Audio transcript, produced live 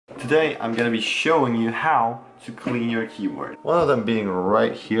today I'm gonna be showing you how to clean your keyboard. One of them being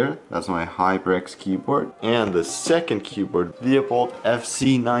right here, that's my HyperX keyboard. And the second keyboard, Leopold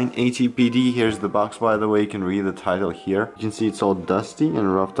FC980PD. Here's the box, by the way, you can read the title here. You can see it's all dusty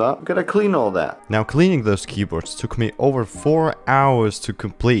and roughed up. I'm gonna clean all that. Now, cleaning those keyboards took me over 4 hours to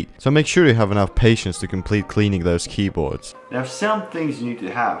complete, so make sure you have enough patience to complete cleaning those keyboards. Now, some things you need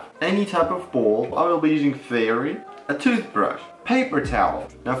to have. Any type of bowl. I will be using Fairy, a toothbrush, paper towel.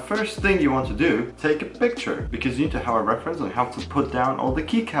 Now, first thing you want to do, take a picture, because you need to have a reference on how to put down all the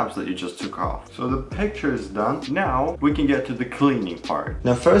keycaps that you just took off. So the picture is done. Now we can get to the cleaning part.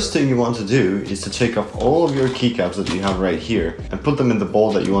 Now, first thing you want to do is to take off all of your keycaps that you have right here and put them in the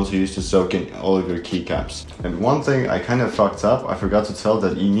bowl that you want to use to soak in all of your keycaps. And one thing I kind of fucked up, I forgot to tell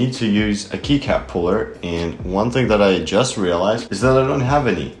that you need to use a keycap puller, and one thing that I just realized is that I don't have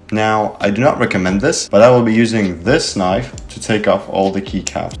any. Now, I do not recommend this, but I will be using this knife to take off all the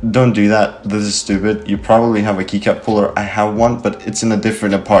keycaps. Don't do that, this is stupid. You probably have a keycap puller. I have one, but it's in a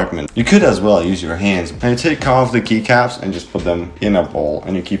different apartment. You could as well use your hands. And you take off the keycaps and just put them in a bowl,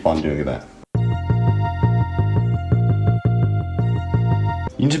 and you keep on doing that.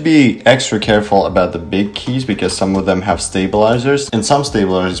 You need to be extra careful about the big keys because some of them have stabilizers, and some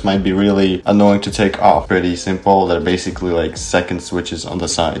stabilizers might be really annoying to take off. Pretty simple, they're basically like second switches on the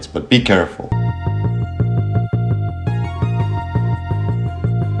sides, but be careful.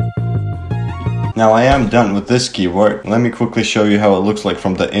 Now I am done with this keyboard. Let me quickly show you how it looks like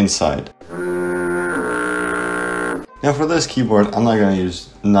from the inside. Now for this keyboard, I'm not going to use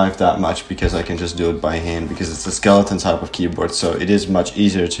a knife that much because I can just do it by hand, because it's a skeleton type of keyboard, so it is much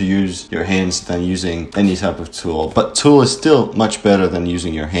easier to use your hands than using any type of tool. But tool is still much better than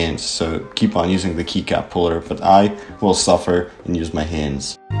using your hands, so keep on using the keycap puller, but I will suffer and use my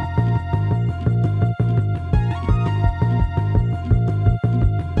hands.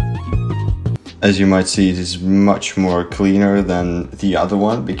 As you might see, it is much more cleaner than the other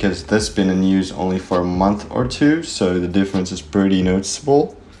one because this has been in use only for a month or two, so the difference is pretty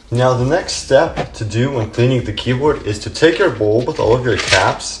noticeable. Now the next step to do when cleaning the keyboard is to take your bowl with all of your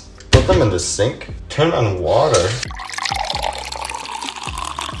caps, put them in the sink, turn on water,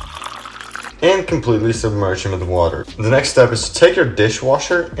 and completely submerge them in the water. The next step is to take your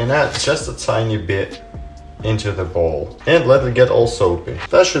dishwasher and add just a tiny bit into the bowl and let it get all soapy.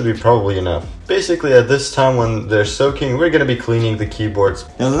 That should be probably enough. Basically, at this time when they're soaking, we're gonna be cleaning the keyboards.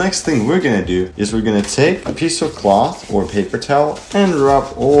 Now the next thing we're gonna do is we're gonna take a piece of cloth or paper towel and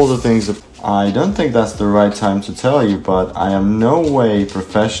rub all the things up. I don't think that's the right time to tell you, but I am no way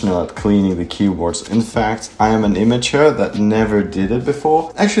professional at cleaning the keyboards. In fact, I am an amateur that never did it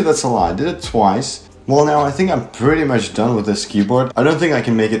before. Actually, that's a lie. I did it twice. Well, now I think I'm pretty much done with this keyboard. I don't think I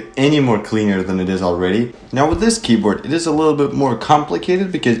can make it any more cleaner than it is already. Now with this keyboard, it is a little bit more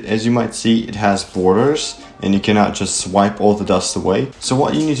complicated because, as you might see, it has borders and you cannot just swipe all the dust away. So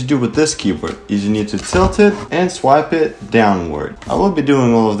what you need to do with this keyboard is you need to tilt it and swipe it downward. I will be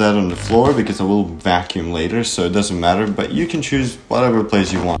doing all of that on the floor because I will vacuum later, so it doesn't matter, but you can choose whatever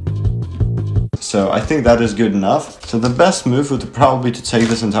place you want. So I think that is good enough. So the best move would probably be to take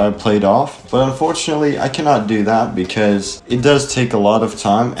this entire plate off, but unfortunately I cannot do that because it does take a lot of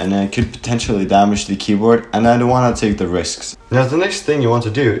time and it could potentially damage the keyboard, and I don't want to take the risks. Now the next thing you want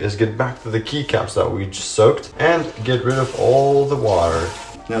to do is get back to the keycaps that we just soaked and get rid of all the water.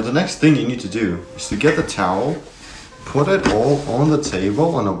 Now the next thing you need to do is to get the towel, put it all on the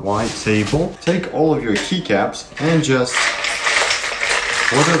table, on a white table, take all of your keycaps and just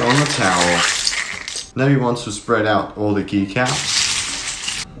put it on the towel. Now you want to spread out all the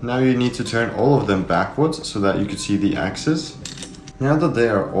keycaps. Now you need to turn all of them backwards so that you can see the axes. Now that they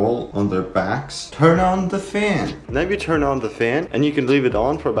are all on their backs, turn on the fan. Now you turn on the fan and you can leave it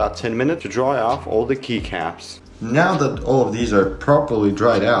on for about 10 minutes to dry off all the keycaps. Now that all of these are properly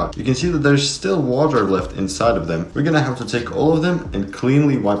dried out, you can see that there's still water left inside of them. We're gonna have to take all of them and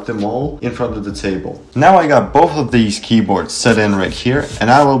cleanly wipe them all in front of the table. Now I got both of these keyboards set in right here, and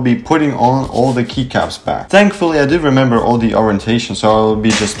I will be putting on all the keycaps back. Thankfully, I did remember all the orientation, so I will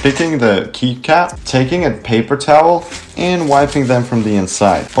be just picking the keycap, taking a paper towel, and wiping them from the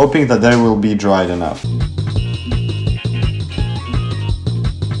inside, hoping that they will be dried enough.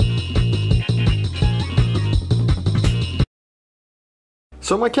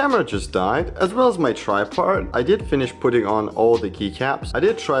 So my camera just died, as well as my tripod. I did finish putting on all the keycaps. I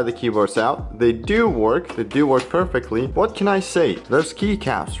did try the keyboards out. They do work perfectly. What can I say? Those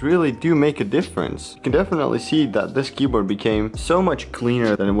keycaps really do make a difference. You can definitely see that this keyboard became so much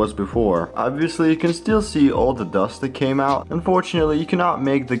cleaner than it was before. Obviously, you can still see all the dust that came out. Unfortunately, you cannot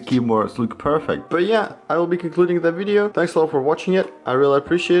make the keyboards look perfect. But yeah, I will be concluding the video. Thanks a lot for watching it. I really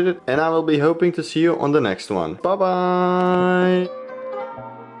appreciate it, and I will be hoping to see you on the next one. Bye bye!